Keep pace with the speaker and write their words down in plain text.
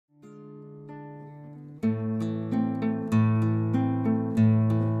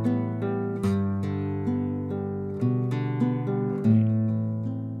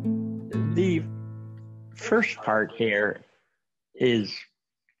first part here is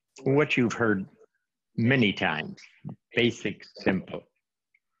what you've heard many times, basic, simple.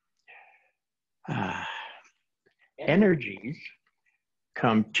 Energies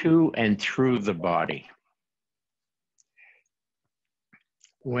come to and through the body.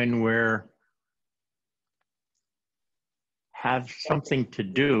 When we're have something to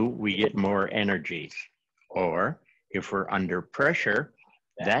do, we get more energies. Or if we're under pressure,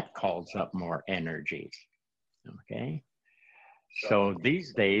 that calls up more energies, okay? So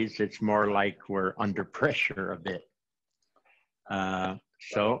these days, it's more like we're under pressure a bit.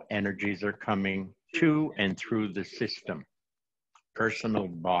 So energies are coming to and through the system, personal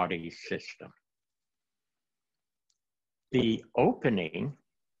body system. The opening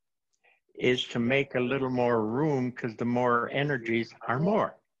is to make a little more room because the more energies are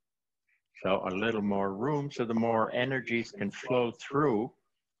more. So a little more room so the more energies can flow through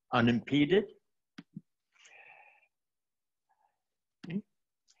unimpeded.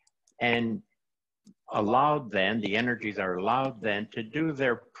 And allowed then, the energies are allowed then to do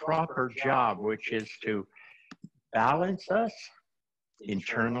their proper job, which is to balance us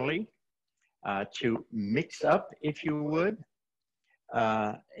internally, to mix up, if you would,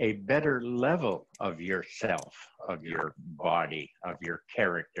 a better level of yourself, of your body, of your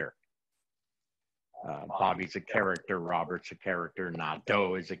character. Bobby's a character, Robert's a character,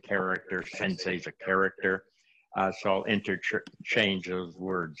 Nadeau is a character, Sensei's a character. So I'll interchange those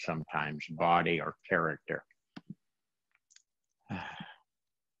words sometimes, body or character.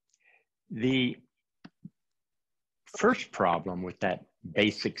 The first problem with that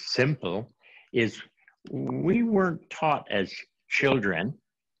basic simple is we weren't taught as children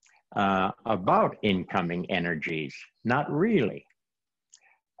about incoming energies, not really.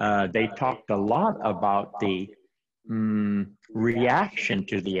 They talked a lot about the reaction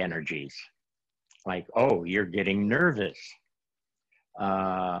to the energies. Like, oh, you're getting nervous,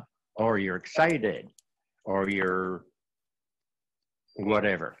 or you're excited, or you're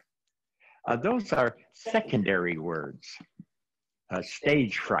whatever. Those are secondary words.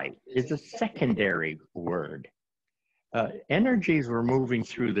 Stage fright is a secondary word. Energies were moving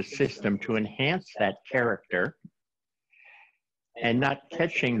through the system to enhance that character and not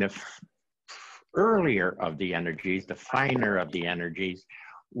catching the earlier of the energies, the finer of the energies.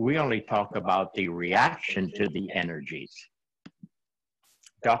 We only talk about the reaction to the energies.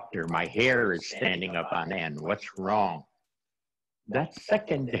 Doctor, my hair is standing up on end. What's wrong? That's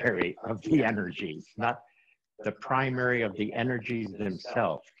secondary of the energies, not the primary of the energies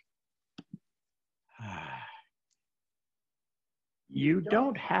themselves. You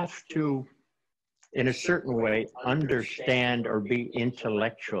don't have to, in a certain way, understand or be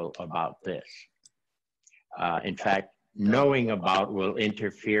intellectual about this. In fact, knowing about will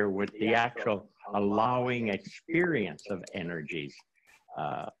interfere with the actual allowing experience of energies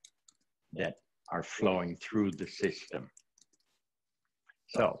that are flowing through the system.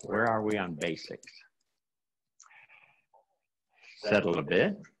 So where are we on basics? Settle a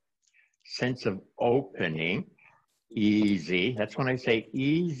bit. Sense of opening, easy. That's when I say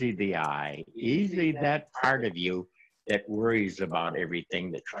easy the eye, easy that part of you that worries about everything,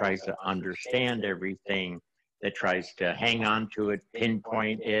 that tries to understand everything, that tries to hang on to it,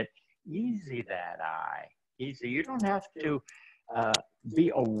 pinpoint it. Easy that eye, easy. You don't have to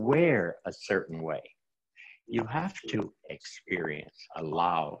be aware a certain way. You have to experience,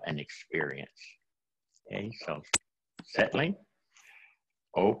 allow an experience. Okay, so settling,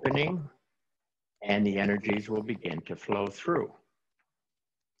 opening, and the energies will begin to flow through.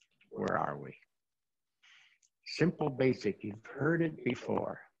 Where are we? Simple, basic, you've heard it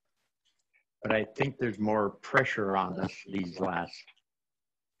before. But I think there's more pressure on us this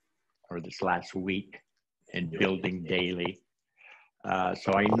last week and building daily.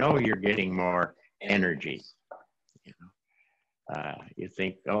 So I know you're getting more energies. You know, you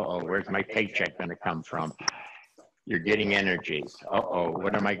think, uh-oh, where's my paycheck going to come from? You're getting energies. Uh-oh,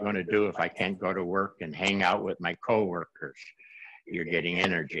 what am I going to do if I can't go to work and hang out with my coworkers? You're getting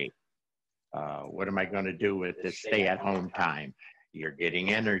energy. What am I going to do with this stay-at-home time? You're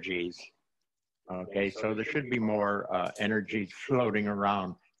getting energies. Okay, so there should be more energies floating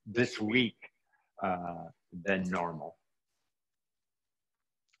around this week than normal.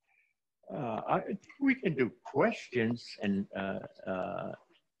 We can do questions and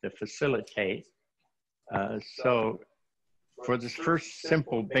to facilitate. So for this first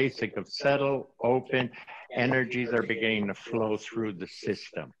simple basic of settle, open, energies are beginning to flow through the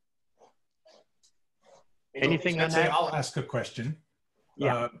system. Anything on that? I'll ask a question.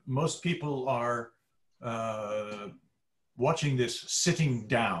 Yeah. Most people are watching this sitting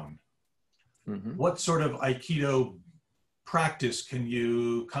down. Mhm. what sort of Aikido practice can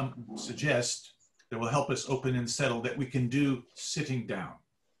you suggest that will help us open and settle that we can do sitting down?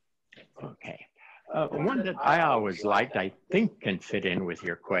 Okay. One that I always liked, I think can fit in with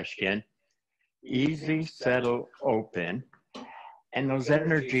your question: easy, settle, open. And those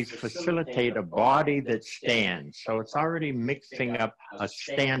energies facilitate a body that stands. So it's already mixing up a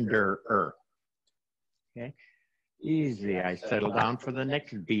stander. Okay. Easy. I settle down for the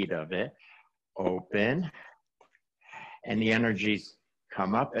next beat of it. Open. And the energies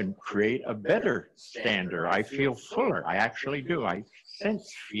come up and create a better stander. I feel fuller. I actually do. I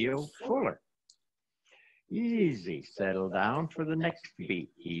feel fuller. Easy. Settle down for the next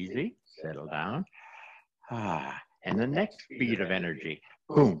beat. Easy. Settle down. And the next beat of energy,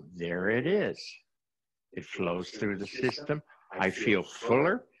 boom, there it is. It flows through the system. I feel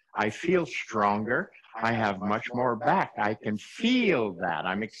fuller. I feel stronger. I have much more back. I can feel that.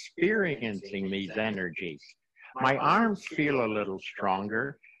 I'm experiencing these energies. My arms feel a little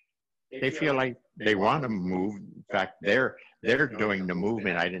stronger. They feel like they want to move. In fact, they're doing the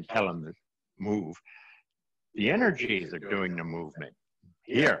movement. I didn't tell them to move. The energies are doing the movement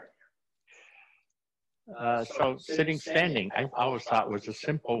here. So sitting, standing, I always thought was a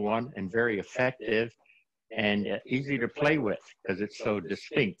simple one and very effective and easy to play with because it's so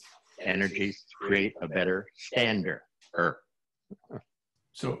distinct. Energies create a better stander.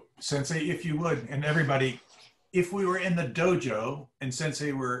 So Sensei, if you would, and everybody, if we were in the dojo and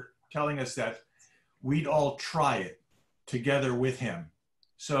Sensei were telling us that, we'd all try it together with him.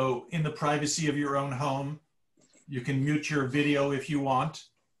 So in the privacy of your own home, you can mute your video if you want.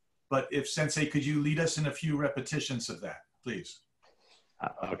 But if Sensei, could you lead us in a few repetitions of that, please?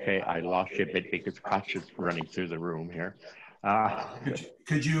 Okay, I lost you a bit because Koch is running through the room here.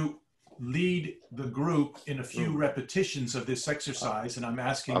 Could you lead the group in a few repetitions of this exercise? And I'm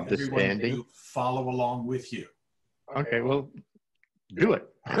asking everyone to follow along with you. Okay, well, do it.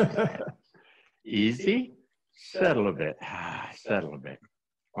 Easy, settle a bit, settle a bit.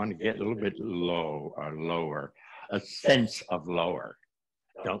 I want to get a little bit low or lower, a sense of lower.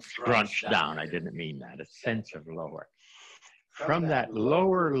 Don't scrunch down. I didn't mean that. A sense of lower. From that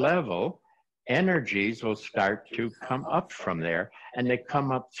lower level, energies will start to come up from there, and they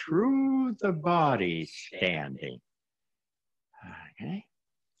come up through the body standing. Okay?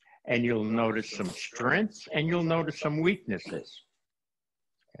 And you'll notice some strengths, and you'll notice some weaknesses.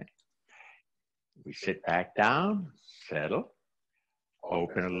 Okay? We sit back down, settle,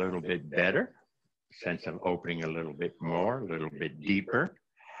 open a little bit better, sense of opening a little bit more, a little bit deeper.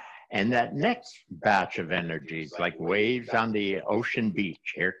 And that next batch of energies, like waves on the ocean beach,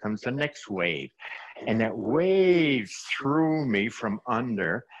 here comes the next wave. And that waves through me from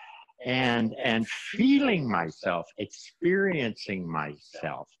under and feeling myself, experiencing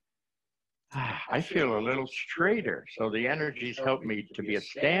myself. I feel a little straighter. So the energies help me to be a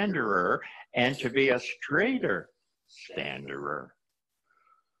standerer and to be a straighter standerer.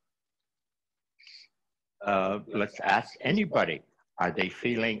 Let's ask anybody. Are they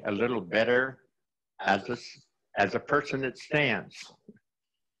feeling a little better as a person that stands?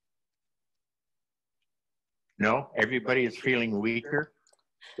 No? Everybody is feeling weaker?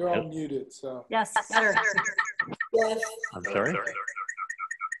 They're all muted, so. Yes, better. Yes. I'm sorry?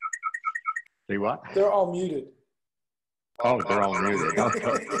 Say what? They're all muted. Oh, they're all muted.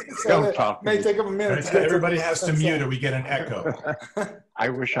 So Don't talk. May take them a minute. So everybody has to mute or we get an echo. I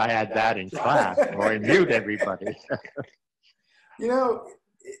wish I had that in class. Boy, mute everybody. You know,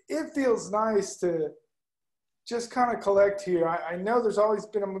 it feels nice to just kind of collect here. I know there's always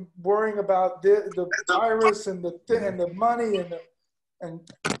been a worrying about the virus and the money and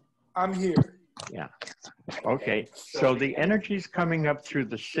I'm here. Yeah. Okay. So the energy's coming up through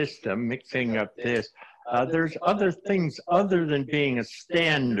the system, mixing up this. There's other things other than being a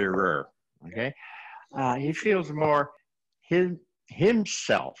standerer. Okay. He feels more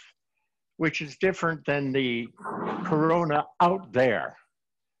himself, which is different than the corona out there.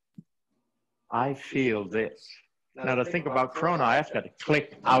 I feel this. Now to think about corona, I have to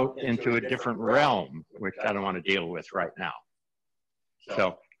click out into a different realm, which I don't want to deal with right now.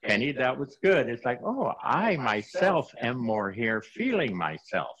 So Kenny, that was good. It's like, oh, I myself am more here feeling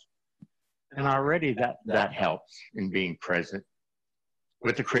myself. And already that helps in being present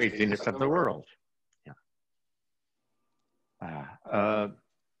with the craziness of the world. Yeah.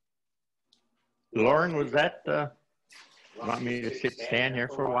 Lauren, was that, want me to stand here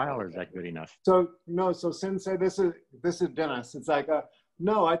for a while, or is that good enough? So, no, so Sensei, this is Dennis. It's like,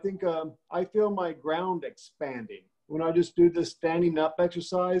 no, I think I feel my ground expanding. When I just do this standing up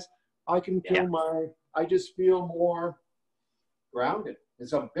exercise, I can feel I just feel more grounded.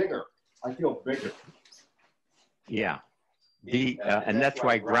 It's bigger. I feel bigger. Yeah. And that's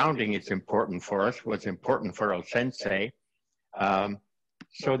why grounding is important for us, what's important for our sensei,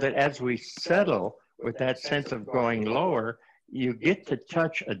 so that as we settle with that sense of going lower, you get to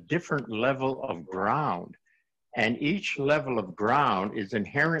touch a different level of ground. And each level of ground is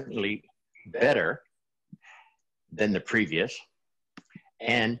inherently better than the previous.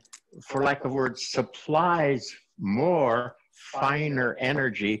 And for lack of words, supplies more finer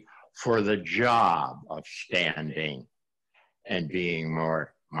energy for the job of standing and being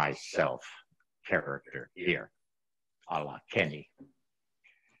more myself character here, a la Kenny.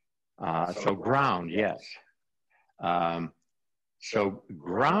 So ground, yes. So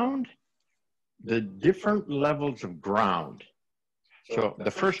ground, the different levels of ground. So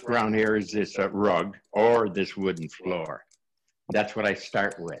the first ground here is this rug or this wooden floor. That's what I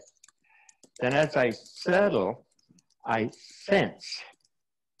start with. Then as I settle, I sense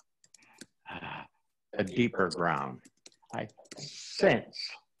a deeper ground. I sense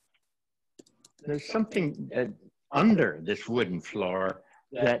there's something under this wooden floor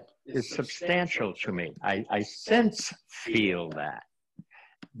that is substantial to me. I sense, feel that.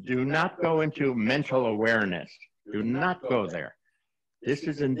 Do not go into mental awareness. Do not go there. This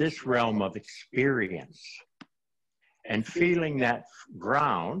is in this realm of experience. And feeling that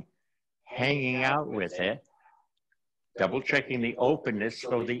ground, hanging out with it, double checking the openness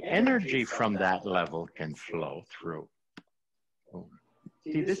so the energy from that level can flow through.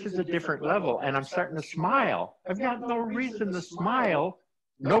 See, this is a different level, and I'm starting to smile. I've got no reason to smile.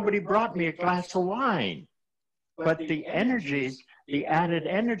 Nobody brought me a glass of wine. But the energies, the added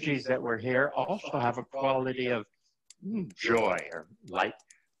energies that were here also have a quality of joy or light,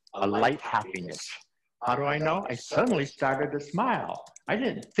 a light happiness. How do I know? I suddenly started to smile. I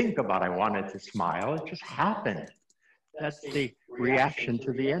didn't think about I wanted to smile. It just happened. That's the reaction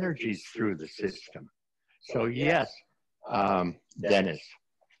to the energies through the system. So yes, Dennis,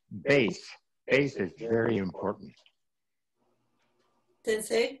 base is very important.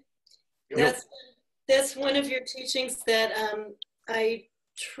 Sensei, that's one of your teachings that I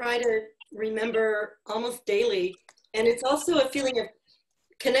try to remember almost daily. And it's also a feeling of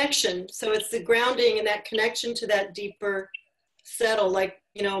connection. So it's the grounding and that connection to that deeper settle. Like,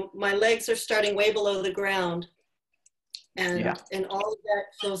 you know, my legs are starting way below the ground. And all of that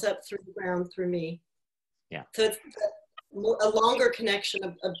flows up through the ground through me. Yeah. So it's a longer connection,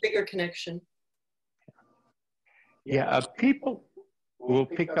 a bigger connection. Yeah, people will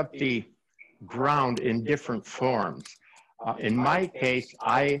pick up the ground in different forms. In my case,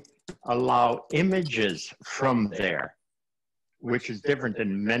 I allow images from there, which is different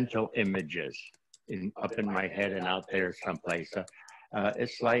than mental images up in my head and out there someplace.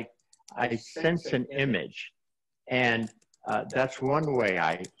 It's like I sense an image, and that's one way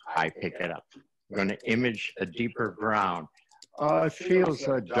I pick it up. I'm going to image a deeper ground. It feels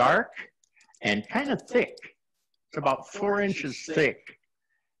dark and kind of thick. It's about 4 inches thick,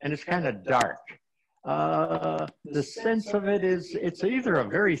 and it's kind of dark. The sense of it is it's either a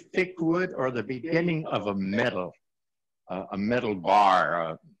very thick wood or the beginning of a metal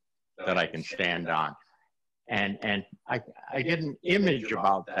bar that I can stand on. And I get an image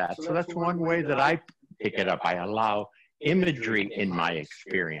about that. So that's one way that I pick it up. I allow imagery in my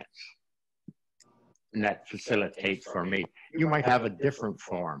experience. And that facilitates for me. You might have a different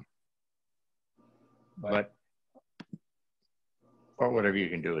form, but or whatever you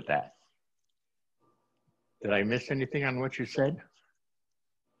can do with that. Did I miss anything on what you said?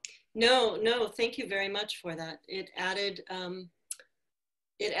 No, thank you very much for that. It added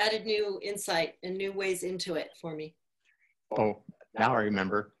new insight and new ways into it for me. Oh, now I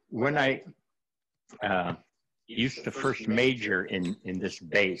remember. When I used to first major in this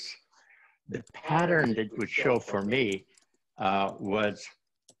base, the pattern that would show for me was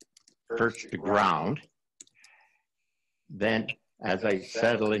first the ground. Then as I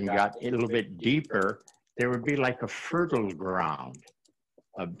settled and got a little bit deeper, there would be like a fertile ground,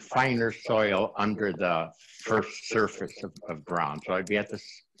 a finer soil under the first surface of ground. So I'd be at the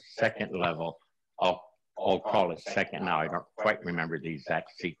second level. I'll call it second now. I don't quite remember the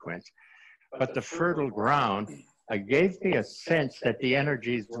exact sequence. But the fertile ground gave me a sense that the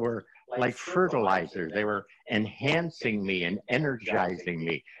energies were like fertilizer. They were enhancing me and energizing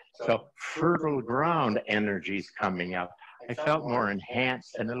me. So fertile ground energies coming up. I felt more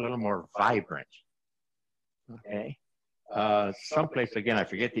enhanced and a little more vibrant. Okay. Someplace, again, I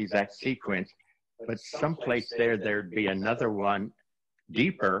forget the exact sequence, but someplace there'd be another one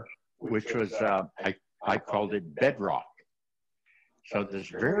deeper, which was, I called it bedrock. So this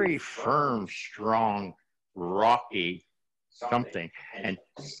very firm, strong, rocky something. And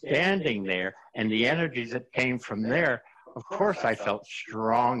standing there and the energies that came from there, of course, I felt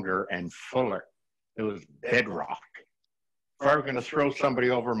stronger and fuller. It was bedrock. If I were going to throw somebody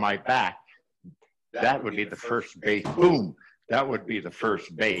over my back, that would be the first base. Boom! That would be the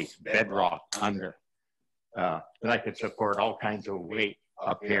first base, bedrock under. Then I could support all kinds of weight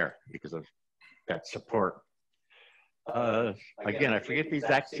up here because of that support. Again, I forget the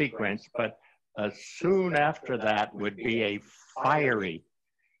exact sequence, but soon after that would be a fiery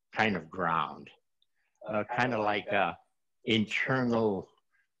kind of ground, kind of like a internal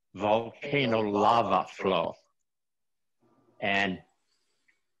volcano lava flow. And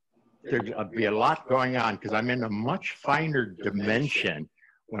there'd be a lot going on because I'm in a much finer dimension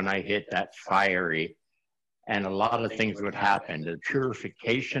when I hit that fiery, and a lot of things would happen. The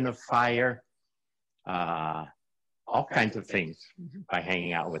purification of fire, all kinds of things by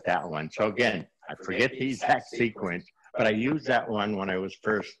hanging out with that one. So again, I forget the exact sequence, but I used that one when I was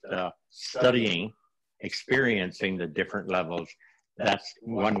first studying, experiencing the different levels. That's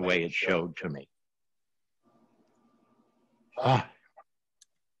one way it showed to me.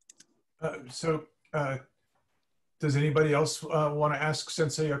 Does anybody else want to ask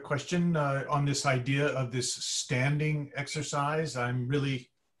Sensei a question on this idea of this standing exercise? I'm really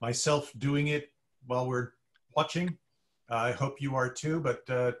myself doing it while we're watching. I hope you are too, but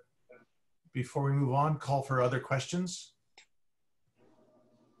before we move on, call for other questions.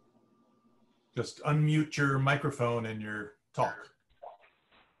 Just unmute your microphone and your talk.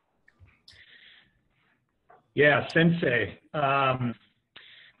 Yeah, Sensei.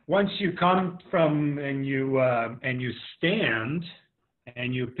 Once you come from and you stand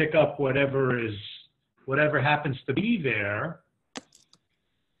and you pick up whatever happens to be there,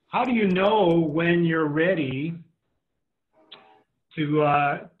 how do you know when you're ready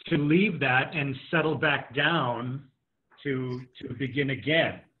to leave that and settle back down to begin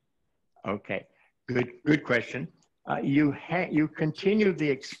again? Okay, good question. You continue the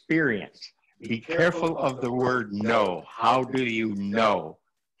experience. Be careful of the word know. How do you know?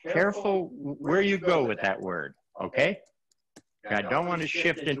 Careful where you go with that word, okay? I don't want to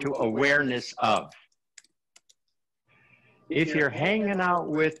shift into awareness of. If you're hanging out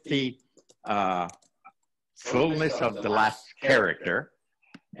with the fullness of the last character,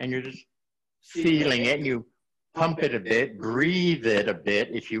 and you're just feeling it, and you pump it a bit, breathe it a bit,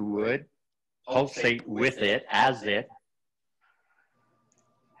 if you would, pulsate with it, as it,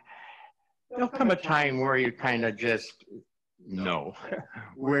 there'll come a time where you kind of just know,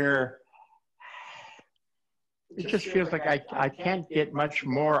 where it just feels like I can't get much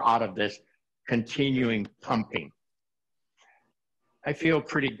more out of this continuing pumping. I feel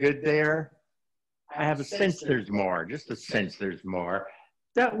pretty good there. I have a sense there's more, just a sense there's more.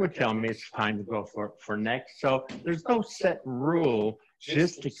 That would tell me it's time to go for next. So there's no set rule,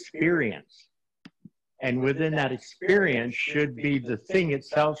 just experience. And within that experience should be the thing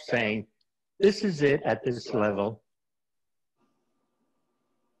itself saying, this is it at this level.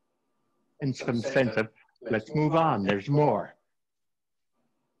 And some sense of, let's move on, there's more.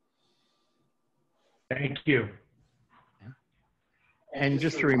 Thank you. And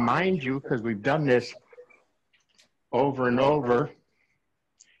just to remind you, because we've done this over and over,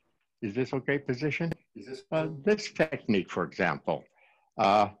 is this okay position? This technique, for example,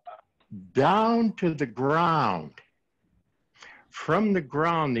 down to the ground. From the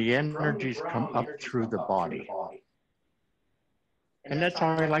ground, the energies come up through the body. And that's how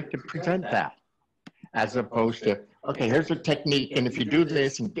I like to present that, as opposed to, okay, here's a technique, and if you do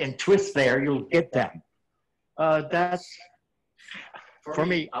this and twist there, you'll get them. That's, for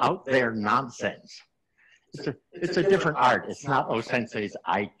me, out there nonsense. It's a different art. It's not O-sensei's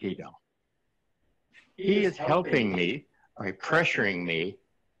Aikido. He is helping me by pressuring me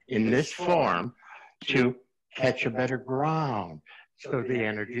in this form to catch a better ground so the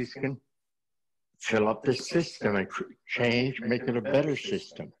energies can fill up the system and change, make it a better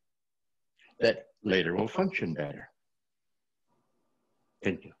system that later will function better.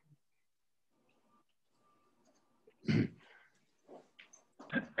 Thank you.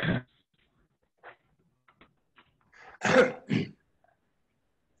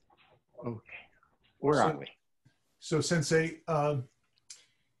 Okay, where are we? So Sensei,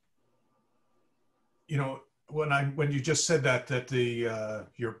 you know, when you just said that the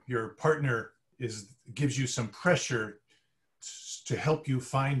your partner gives you some pressure to help you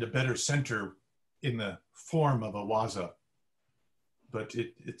find a better center in the form of a waza, but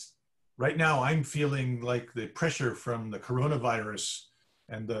it's right now I'm feeling like the pressure from the coronavirus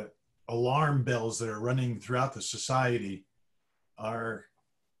and the alarm bells that are running throughout the society are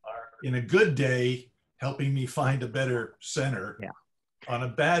in a good day helping me find a better center. Yeah. On a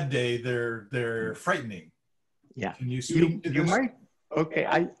bad day, they're frightening. Yeah. Can you speak to You this? might, okay,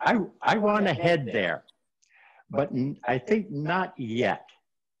 I want to head there, but I think not yet.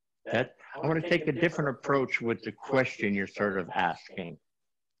 That I want to take a different approach with the question you're sort of asking.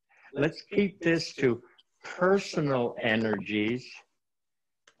 Let's keep this to personal energies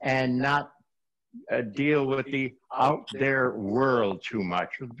and not deal with the out there world too much.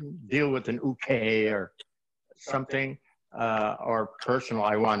 Deal with an uke or something, or personal,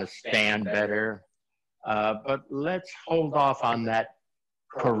 I want to stand better. But let's hold off on that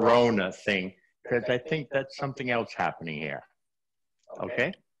corona thing, because I think that's something else happening here.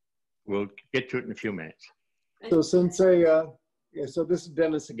 Okay? We'll get to it in a few minutes. So Sensei, yeah, so this is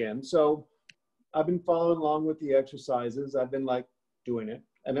Dennis again. So I've been following along with the exercises. I've been like doing it.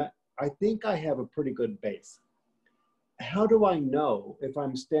 And I think I have a pretty good base. How do I know if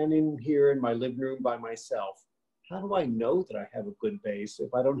I'm standing here in my living room by myself? How do I know that I have a good base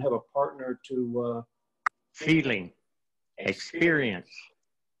if I don't have a partner to... Feeling, experience.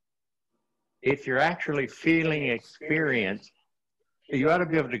 If you're actually feeling experience, you ought to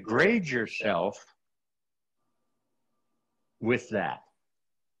be able to grade yourself with that.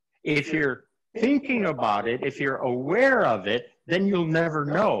 If you're thinking about it, if you're aware of it, then you'll never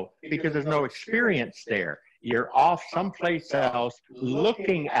know because there's no experience there. You're off someplace else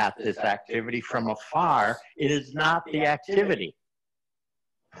looking at this activity from afar. It is not the activity.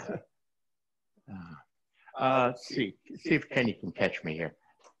 See if Kenny can catch me here.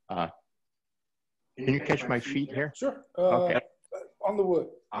 Can you catch my feet here? Sure. Okay. On the wood.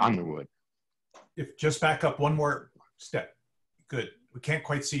 On the wood. If just back up one more step. Good. We can't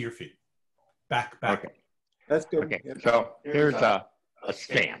quite see your feet. Back. Okay. That's good. Okay. So here's a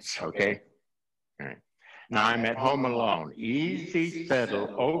stance. Okay. All right. Now I'm at home alone. Easy,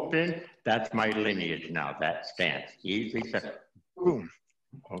 settle, open. That's my lineage now. That stance. Easy, settle. Boom.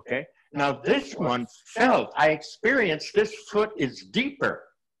 Okay. Now this one felt. I experienced this foot is deeper.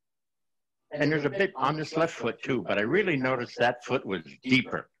 And there's a bit on this left foot too, but I really noticed that foot was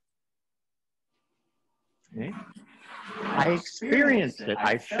deeper. Okay. I experienced it.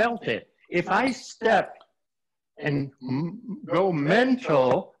 I felt it. If I step and go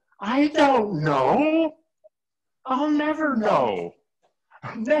mental, I don't know. I'll never know.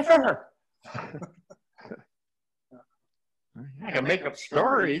 Never. I can make up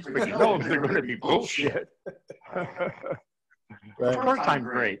stories, but you know they're going to be bullshit. Of course I'm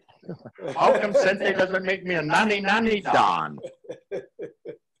great. How come Sensei doesn't make me a nani don?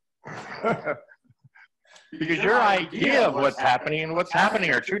 Because your idea of what's happening and what's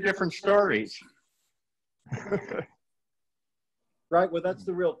happening are two different stories. Right. Well, that's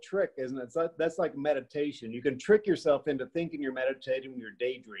the real trick, isn't it? That's like meditation. You can trick yourself into thinking you're meditating when you're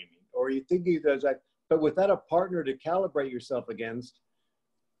daydreaming, or you think there's like, but without a partner to calibrate yourself against.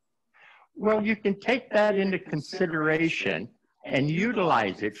 Well, you can take that into consideration and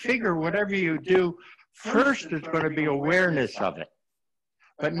utilize it. Figure whatever you do, first there's going to be awareness of it.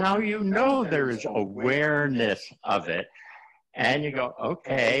 But now you know there is awareness of it. And you go,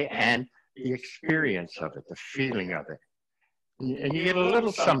 okay, and the experience of it, the feeling of it. And you get a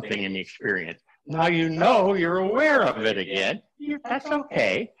little something in the experience. Now you know you're aware of it again. That's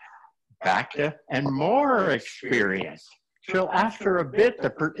okay. Back to, and more experience. Till after a bit,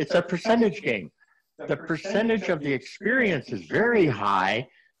 it's a percentage game. The percentage of the experience is very high.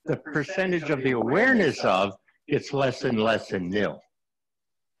 The percentage of the awareness of gets less and less and nil.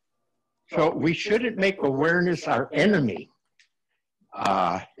 So we shouldn't make awareness our enemy.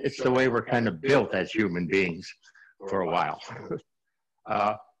 It's the way we're kind of built as human beings for a while.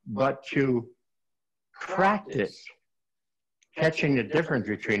 But to practice catching the difference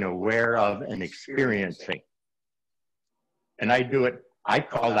between aware of and experiencing. And I do it, I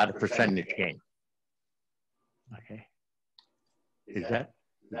call that a percentage game. Okay. Is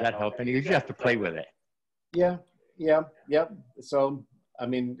that helping? You just have to play with it. Yeah. So, I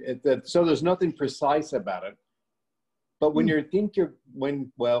mean, so there's nothing precise about it. But when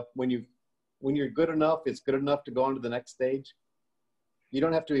when you're good enough, it's good enough to go on to the next stage. You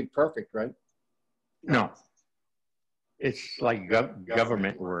don't have to be perfect, right? No. It's like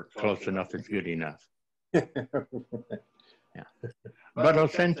government work. Close enough is good enough. Yeah. But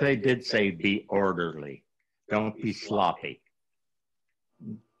Osensei did say be orderly. Don't be sloppy.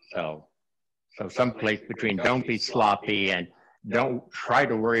 So someplace between don't be sloppy and don't try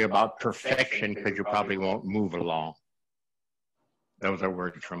to worry about perfection because you probably won't move along. Those are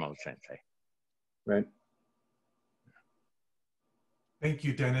words from Osensei. Right. Thank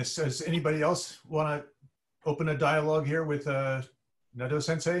you, Dennis. Does anybody else want to open a dialogue here with Nadeau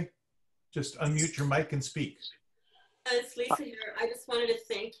Sensei? just unmute your mic and speak. It's Lisa here. I just wanted to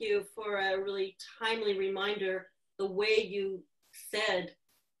thank you for a really timely reminder, the way you said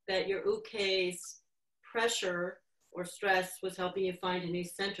that your ukei's pressure or stress was helping you find a new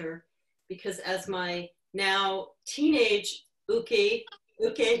center, because as my now teenage daily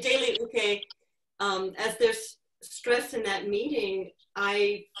ukei, as there's stress in that meeting,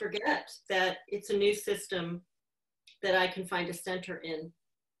 I forget that it's a new system that I can find a center in.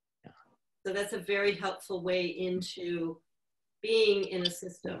 So that's a very helpful way into being in a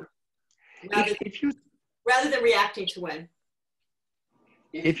system, rather than reacting to when.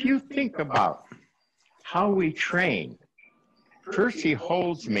 If you think about how we train, first he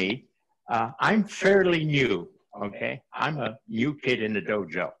holds me. I'm fairly new, okay? I'm a new kid in the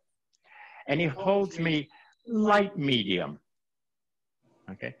dojo. And he holds me light medium,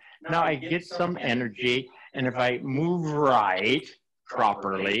 okay? Now I get some energy, and if I move right,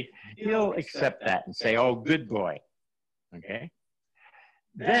 properly, he'll accept that and say, oh, good boy, okay?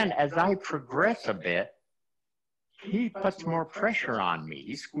 Then as I progress a bit, he puts more pressure on me.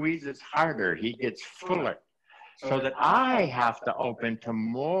 He squeezes harder, he gets fuller, so that I have to open to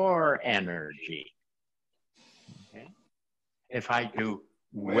more energy, okay? If I do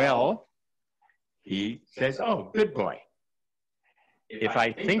well, he says, oh, good boy. If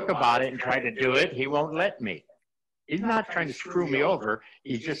I think about it and try to do it, he won't let me. He's not trying to screw me over.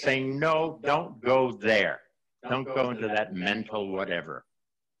 He's just saying, no, don't go there. Don't go into that mental whatever.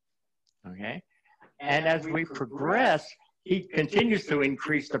 Okay? And as we progress, he continues to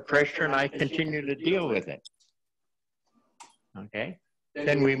increase the pressure, and I continue to deal with it. Okay?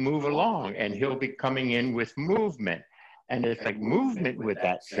 Then we move along, and he'll be coming in with movement. And it's like movement with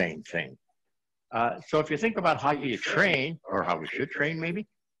that same thing. So if you think about how you train, or how we should train maybe,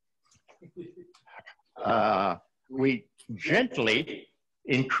 we gently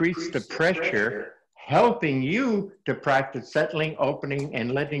increase the pressure, helping you to practice settling, opening,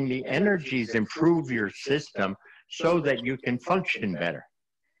 and letting the energies improve your system so that you can function better.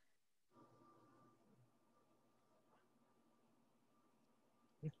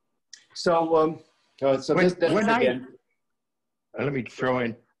 So, this again. Let me throw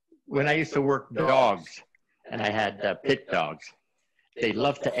in, when I used to work dogs, and I had pit dogs, they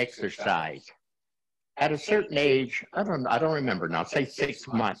love to exercise. At a certain age, I don't remember now, say 6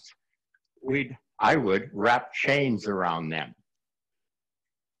 months, I would wrap chains around them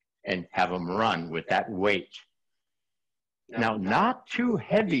and have them run with that weight. Now, not too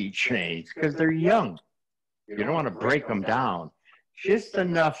heavy chains, because they're young. You don't want to break them down. Just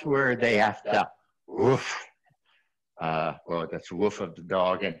enough where they have to woof. Well, that's woof of the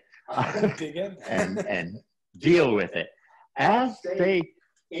dog, and deal with it. As they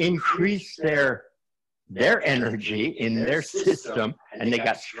increase their energy in their system and they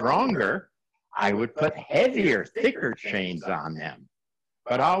got stronger, I would put heavier, thicker chains on them.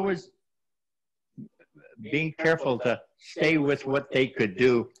 But always being careful to stay with what they could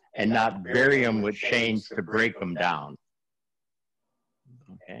do and not bury them with chains to break them down.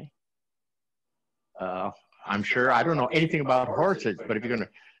 Okay. I'm sure, I don't know anything about horses, but if you're going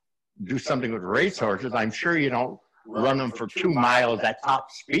to do something with race horses, I'm sure you don't run them for 2 miles at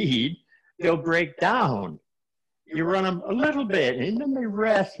top speed. They'll break down. You run them a little bit, and then they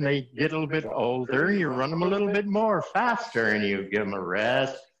rest, and they get a little bit older. You run them a little bit more, faster, and you give them a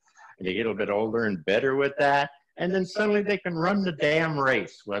rest. And they get a little bit older and better with that. And then suddenly they can run the damn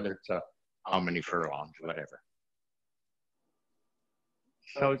race, whether it's how many furlongs, whatever.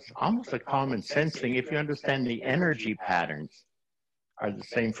 So it's almost a common sense thing if you understand the energy patterns are the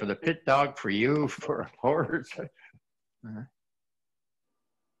same for the pit dog, for you, for a horse.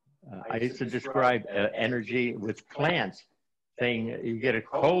 I used to describe energy with plants, saying you get a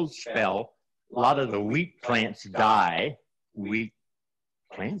cold spell, a lot of the wheat plants die. Wheat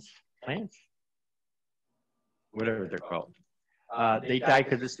plants? Whatever they're called. They die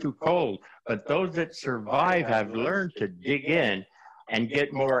because it's too cold. But those that survive have learned to dig in and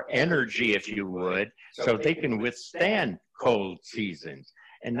get more energy, if you would, so they can withstand cold seasons.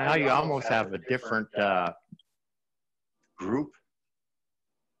 And now you almost have a different group.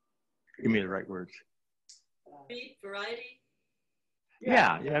 Give me the right words. Variety?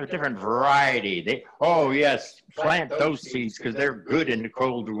 Yeah, you have a different variety. Oh, yes, plant those seeds because they're good in the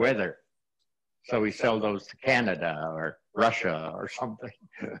cold weather. So we sell those to Canada or Russia or something.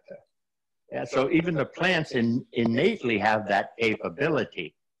 Yeah, so even the plants innately have that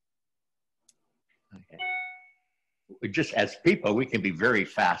capability. Okay. Just as people, we can be very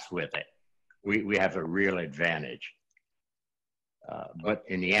fast with it. We have a real advantage. But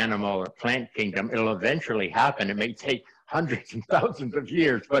in the animal or plant kingdom, it'll eventually happen. It may take hundreds and thousands of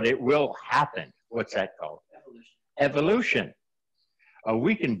years, but it will happen. What's that called? Evolution.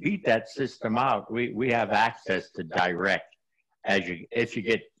 We can beat that system out. We have access to direct, if you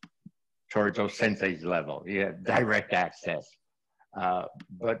get towards those sensei's level, you have direct access.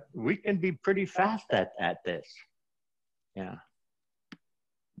 But we can be pretty fast at this. Yeah.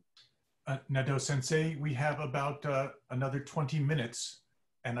 Nadeau Sensei, we have about another 20 minutes,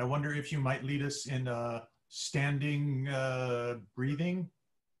 and I wonder if you might lead us in standing breathing.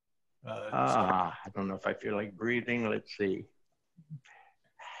 I don't know if I feel like breathing. Let's see.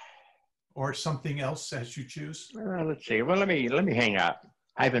 Or something else as you choose. Let's see. Well, let me hang out.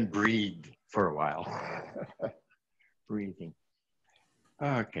 I haven't breathed for a while. Breathing.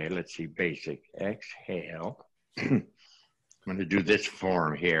 Okay, let's see. Basic. Exhale. I'm going to do this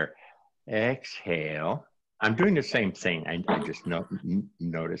form here. Exhale. I'm doing the same thing. I just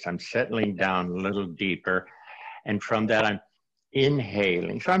notice I'm settling down a little deeper. And from that, I'm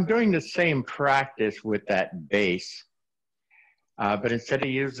inhaling. So I'm doing the same practice with that base. But instead of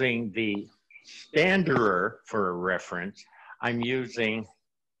using the standerer for a reference, I'm using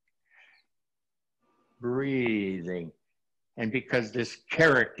breathing. And because this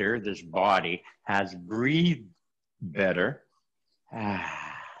character, this body, has breathed better,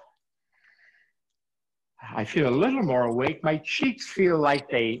 I feel a little more awake. My cheeks feel like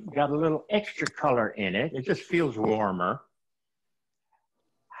they got a little extra color in it. It just feels warmer.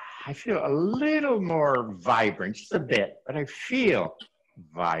 I feel a little more vibrant, just a bit, but I feel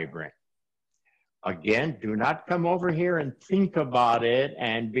vibrant. Again, do not come over here and think about it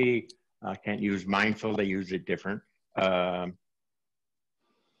and be, I can't use mindful, they use it different.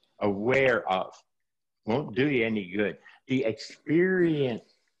 Aware of. Won't do you any good. The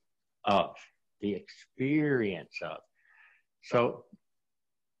experience of. The experience of. So,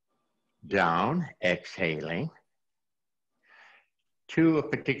 down, exhaling, to a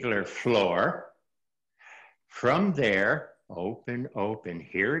particular floor. From there, open, open.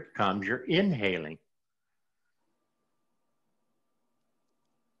 Here it comes. You're inhaling.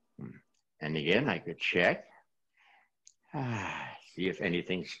 And again, I could check. See if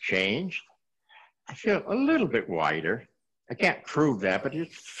anything's changed. I feel a little bit wider. I can't prove that, but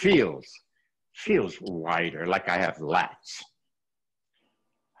it feels wider, like I have lats.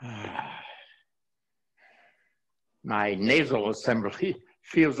 My nasal assembly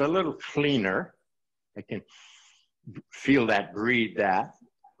feels a little cleaner. I can feel that, breathe that.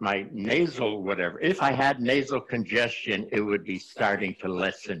 My nasal, whatever. If I had nasal congestion, it would be starting to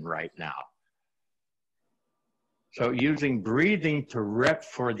lessen right now. So using breathing to rep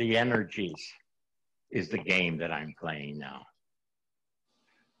for the energies is the game that I'm playing now.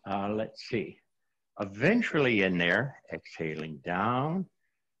 Let's see. Eventually in there, exhaling down,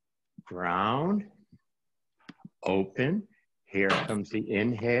 ground, open. Here comes the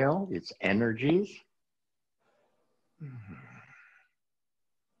inhale, it's energies.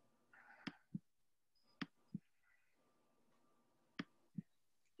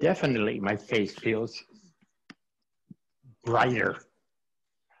 Definitely my face feels brighter.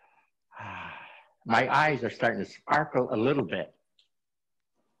 My eyes are starting to sparkle a little bit.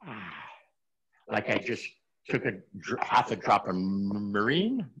 Like I just took half a drop of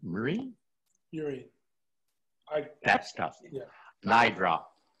marine? Urine. That stuff. Yeah. An eye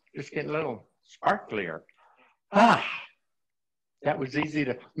drop. Just getting a little sparklier. That was easy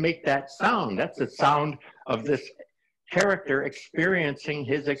to make that sound. That's the sound of this character experiencing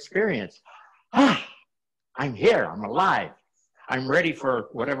his experience. I'm here, I'm alive. I'm ready for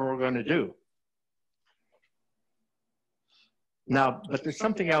whatever we're going to do. Now, but there's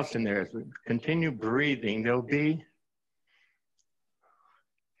something else in there. As we continue breathing, there'll be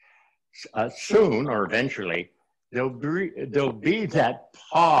soon or eventually, there'll be that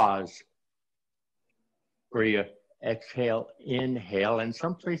pause where you exhale, inhale, and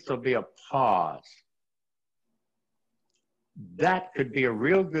someplace there'll be a pause. That could be a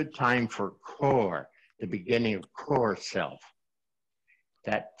real good time for core, the beginning of core self.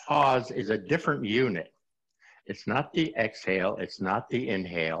 That pause is a different unit. It's not the exhale, it's not the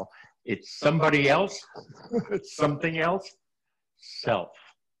inhale, it's somebody else, it's something else, self.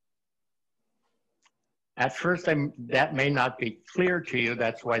 At first, that may not be clear to you,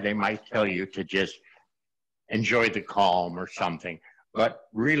 that's why they might tell you to just enjoy the calm or something, but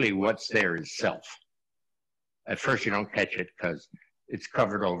really what's there is self. At first you don't catch it because it's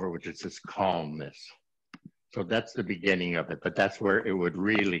covered over with just this calmness. So that's the beginning of it, but that's where it would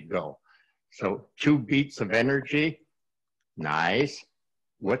really go. So 2 beats of energy, nice.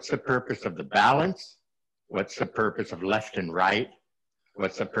 What's the purpose of the balance? What's the purpose of left and right?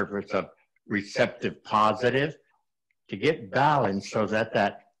 What's the purpose of receptive positive? to get balance so that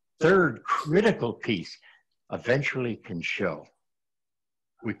that third critical piece eventually can show.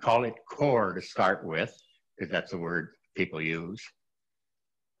 We call it core to start with, because that's the word people use.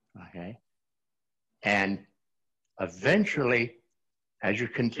 Okay. And eventually, as you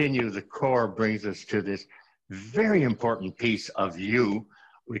continue, the core brings us to this very important piece of you,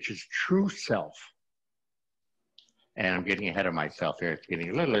 which is true self. And I'm getting ahead of myself here. It's getting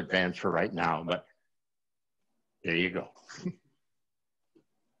a little advanced for right now, but there you go.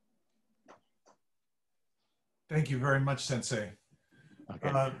 Thank you very much, Sensei.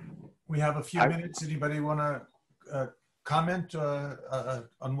 Okay. We have a few minutes. Anybody want to comment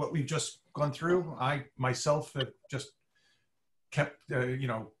on what we've just gone through? I myself have just kept, you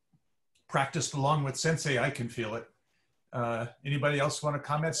know, practiced along with Sensei. I can feel it. Anybody else want to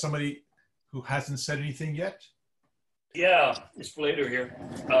comment? Somebody who hasn't said anything yet? Yeah, it's Blader here.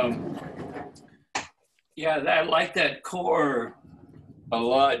 Yeah, I like that core a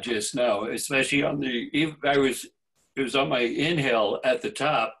lot just now, especially on the, it was on my inhale at the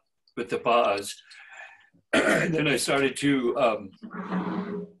top with the pause. And then I started to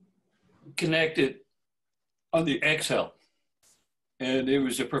connect it on the exhale. And it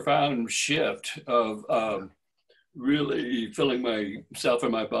was a profound shift of really filling myself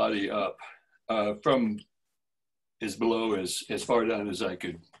and my body up from as below as far down as I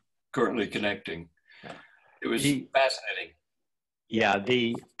could, currently connecting. It was fascinating. Yeah,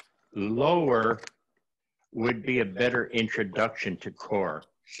 the lower would be a better introduction to core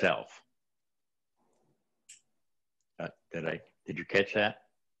self. Did you catch that?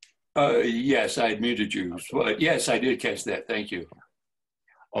 Yes, I had muted you. Well, yes, I did catch that. Thank you.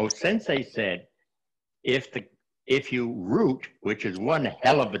 Oh, Sensei said, if you root, which is one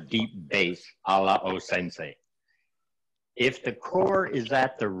hell of a deep base, a la O Sensei. If the core is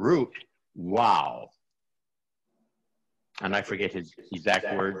at the root, wow. And I forget his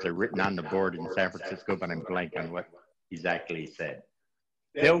exact words. They're written on the board in San Francisco, but I'm blank on what exactly he said.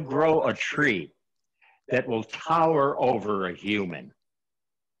 They'll grow a tree that will tower over a human.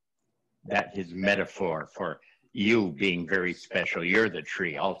 That is metaphor for you being very special. You're the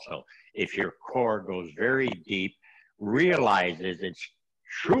tree also. If your core goes very deep, realizes its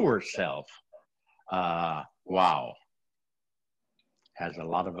truer self, wow, has a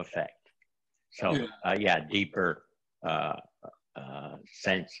lot of effect. So yeah, deeper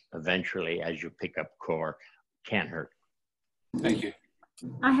sense eventually as you pick up core can't hurt. Thank you.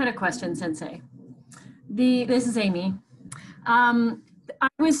 I had a question, Sensei. This is Amy.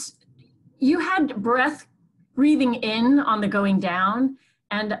 You had breathing in on the going down,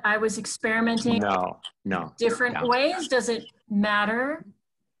 and I was experimenting different ways. Does it matter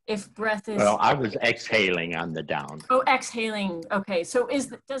if breath is? Well, I was exhaling on the down. Oh, exhaling. Okay, so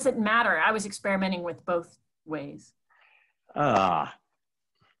does it matter? I was experimenting with both ways.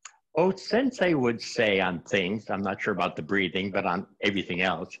 Sensei would say on things, I'm not sure about the breathing, but on everything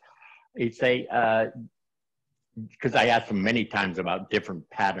else, he'd say, because I asked him many times about different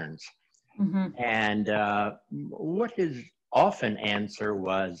patterns. Mm-hmm. And what his often answer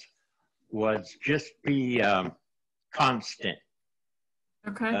was just be constant.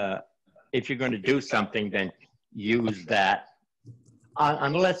 Okay. If you're going to do something, then use that.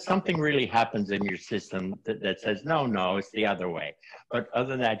 Unless something really happens in your system that says, no, it's the other way. But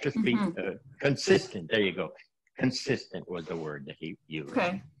other than that, just be consistent. There you go. Consistent was the word that he used.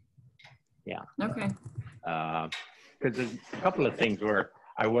 Okay. Yeah. Okay. Because there's a couple of things where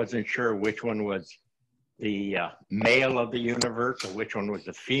I wasn't sure which one was the male of the universe or which one was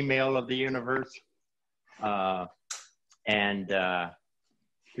the female of the universe.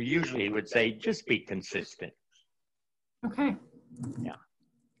 Usually he would say, just be consistent. Okay. Yeah.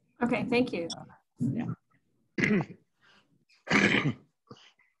 Okay, thank you. Yeah.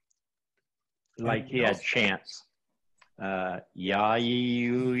 Like he had chants. Ya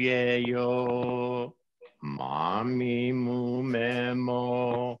yu ye yo, mami mu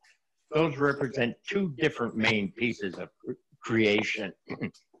memo. Those represent two different main pieces of creation.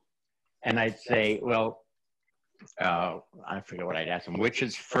 And I'd say, well, I forget what I'd ask him, which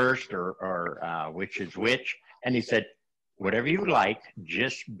is first or which is which? And he said, whatever you like,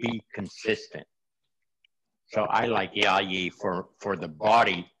 just be consistent. So I like Ya Yi for the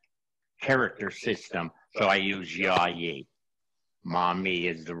body character system. So I use Ya Yi. Mami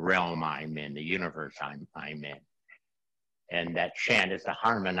is the realm I'm in, the universe I'm in. And that chant is to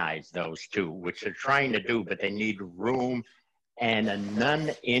harmonize those two, which they're trying to do, but they need room and a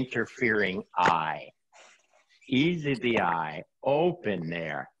non-interfering eye. Easy the eye, open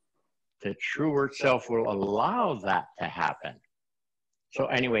there. The truer self will allow that to happen. So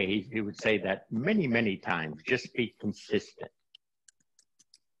anyway, he would say that many, many times, just be consistent.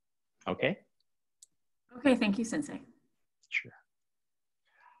 Okay? Okay, thank you, Sensei. Sure.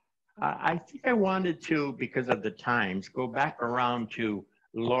 I think I wanted to, because of the times, go back around to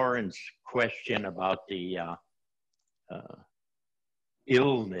Lauren's question about the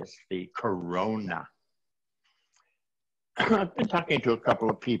illness, the corona. I've been talking to a couple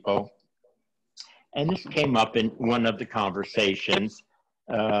of people, and this came up in one of the conversations.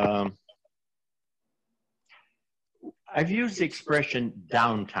 I've used the expression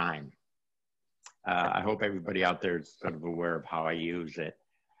downtime. I hope everybody out there is sort of aware of how I use it.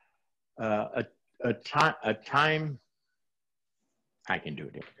 A time, I can do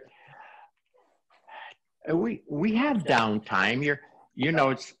it. We have downtime. You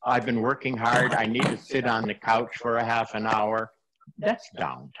know, I've been working hard. I need to sit on the couch for a half an hour. That's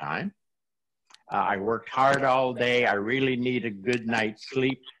downtime. I worked hard all day. I really need a good night's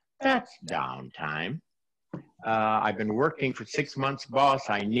sleep. That's downtime. I've been working for 6 months, boss.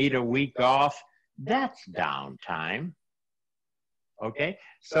 I need a week off. That's downtime. Okay,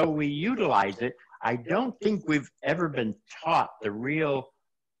 so we utilize it. I don't think we've ever been taught the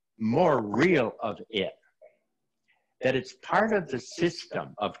more real of it. That it's part of the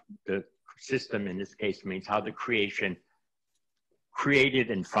system in this case means how the creation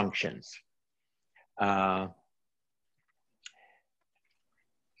created and functions.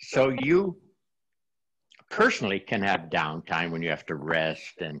 So you personally can have downtime when you have to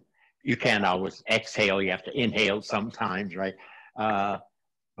rest, and you can't always exhale, you have to inhale sometimes, right?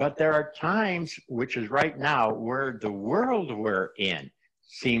 But there are times, which is right now, where the world we're in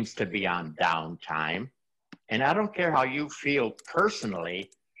seems to be on downtime. And I don't care how you feel personally,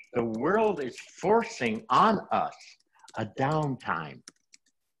 the world is forcing on us a downtime.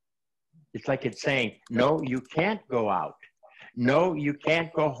 It's like it's saying, no, you can't go out. No, you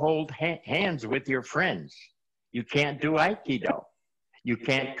can't go hold hands with your friends. You can't do Aikido. You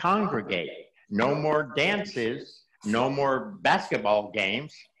can't congregate. No more dances, no more basketball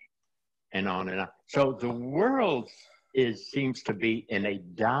games, and on and on. So the world seems to be in a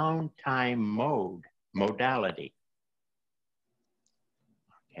downtime modality.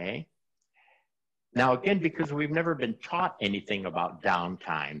 Okay. Now again, because we've never been taught anything about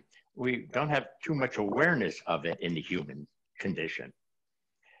downtime, we don't have too much awareness of it in the human condition.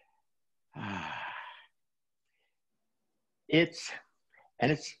 It's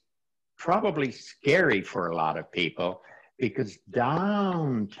probably scary for a lot of people, because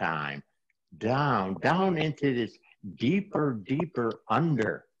downtime, down into this deeper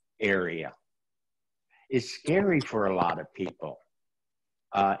under area is scary for a lot of people.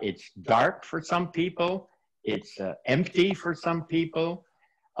 It's dark for some people. It's empty for some people.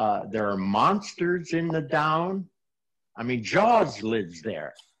 There are monsters in the down. I mean, Jaws lives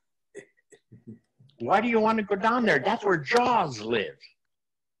there. Why do you want to go down there? That's where Jaws lives.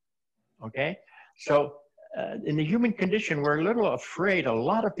 Okay? So in the human condition, we're a little afraid. A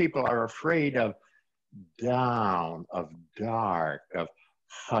lot of people are afraid of down, of dark, of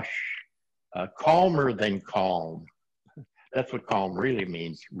hush, calmer than calm. That's what calm really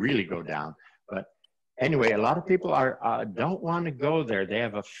means, really go down. But anyway, a lot of people don't want to go there. They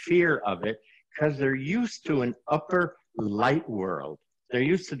have a fear of it because they're used to an upper light world. They're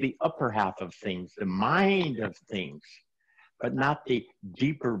used to the upper half of things, the mind of things, but not the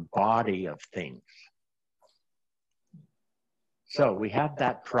deeper body of things. So we have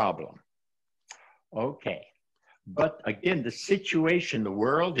that problem. Okay. But again, the situation, the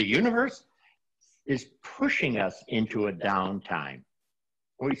world, the universe is pushing us into a downtime.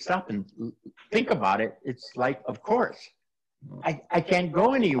 When we stop and think about it, it's like, of course, I can't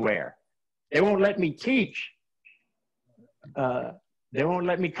go anywhere. They won't let me teach. They won't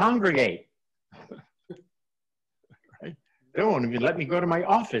let me congregate. Right? They won't even let me go to my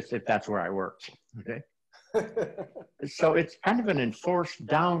office if that's where I work. Okay. So it's kind of an enforced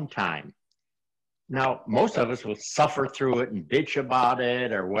downtime. Now, most of us will suffer through it and bitch about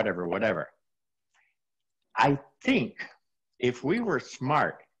it or whatever. I think if we were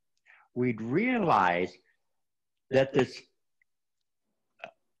smart, we'd realize that this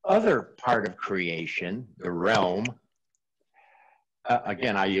other part of creation, the realm,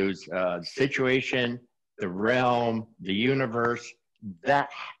 again, I use situation, the realm, the universe, that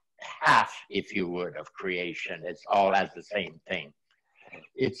half, if you would, of creation. It's all as the same thing.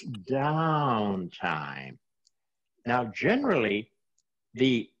 It's downtime. Now, generally,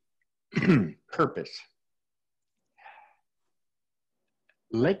 the purpose,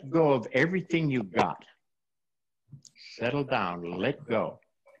 let go of everything you got. Settle down, let go.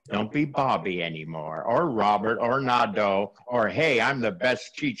 Don't be Bobby anymore, or Robert, or Nadeau, or hey, I'm the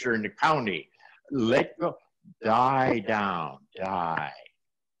best teacher in the county. Let go. Die down. Die.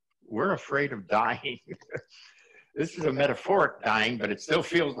 We're afraid of dying. This is a metaphoric dying, but it still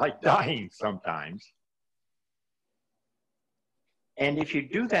feels like dying sometimes. And if you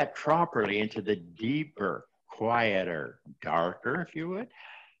do that properly into the deeper, quieter, darker, if you would,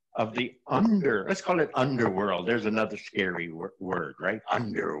 of the let's call it underworld. There's another scary word, right?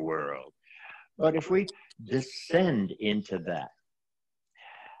 Underworld. But if we descend into that,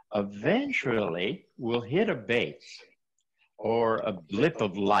 eventually we'll hit a base or a blip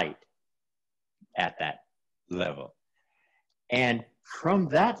of light at that level. And from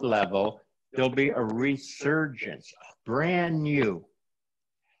that level, there'll be a resurgence, a brand new,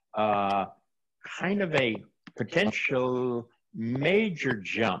 kind of a potential major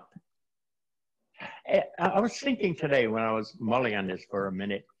jump. I was thinking today when I was mulling on this for a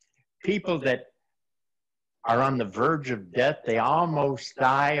minute, people that are on the verge of death, they almost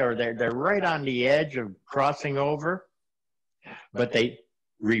die, or they're right on the edge of crossing over, but they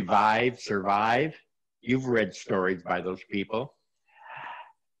revive, survive. You've read stories by those people.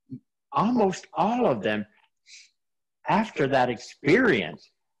 Almost all of them, after that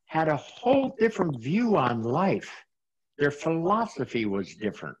experience, had a whole different view on life. Their philosophy was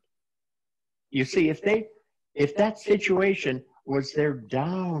different. You see, if that situation was their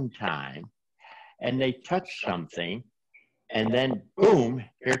downtime and they touched something, and then boom,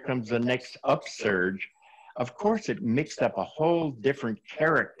 here comes the next upsurge, of course it mixed up a whole different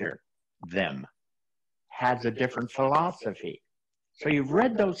character. Them has a different philosophy. So you've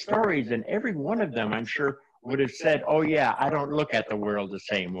read those stories, and every one of them, I'm sure, would have said, oh yeah, I don't look at the world the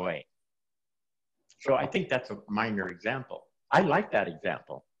same way. So I think that's a minor example. I like that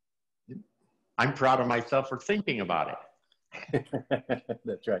example. I'm proud of myself for thinking about it.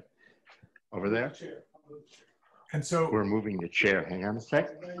 That's right. Over there? And so we're moving the chair. Hang on a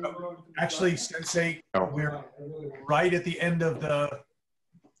sec. Actually, Sensei, we're right at the end of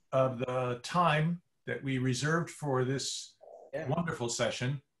the time that we reserved for this wonderful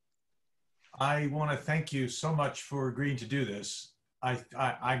session. I want to thank you so much for agreeing to do this.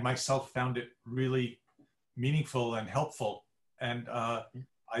 I myself found it really meaningful and helpful. And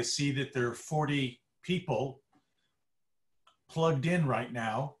I see that there are 40 people plugged in right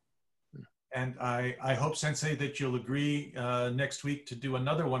now. And I hope, Sensei, that you'll agree next week to do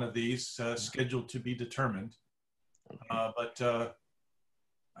another one of these, scheduled to be determined. But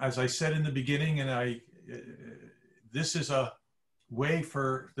as I said in the beginning, and this is a way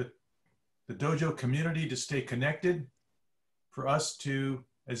for the dojo community to stay connected, for us to,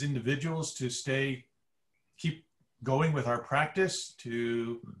 as individuals, to keep going with our practice,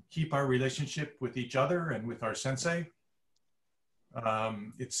 to keep our relationship with each other and with our sensei.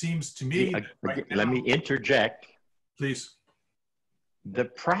 It seems to me that right now, let me interject. Please. The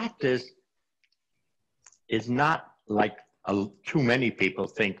practice is not like too many people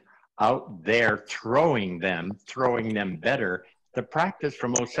think out there throwing them better. The practice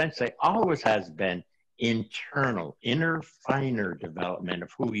from O Sensei always has been internal, inner, finer development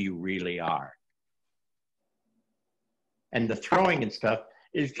of who you really are. And the throwing and stuff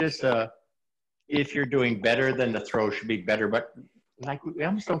is just if you're doing better, then the throw should be better. But like, we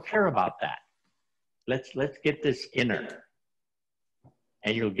almost don't care about that. Let's get this inner,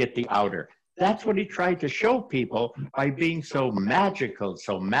 and you'll get the outer. That's what he tried to show people by being so magical,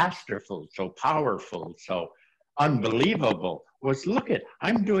 so masterful, so powerful, so unbelievable, was look at,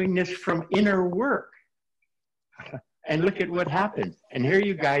 I'm doing this from inner work. And look at what happens. And here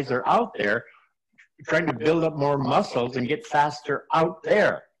you guys are out there trying to build up more muscles and get faster out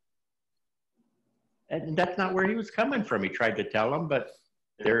there. And that's not where he was coming from. He tried to tell them, but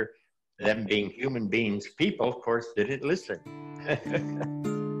them being human beings, people, of course, didn't listen.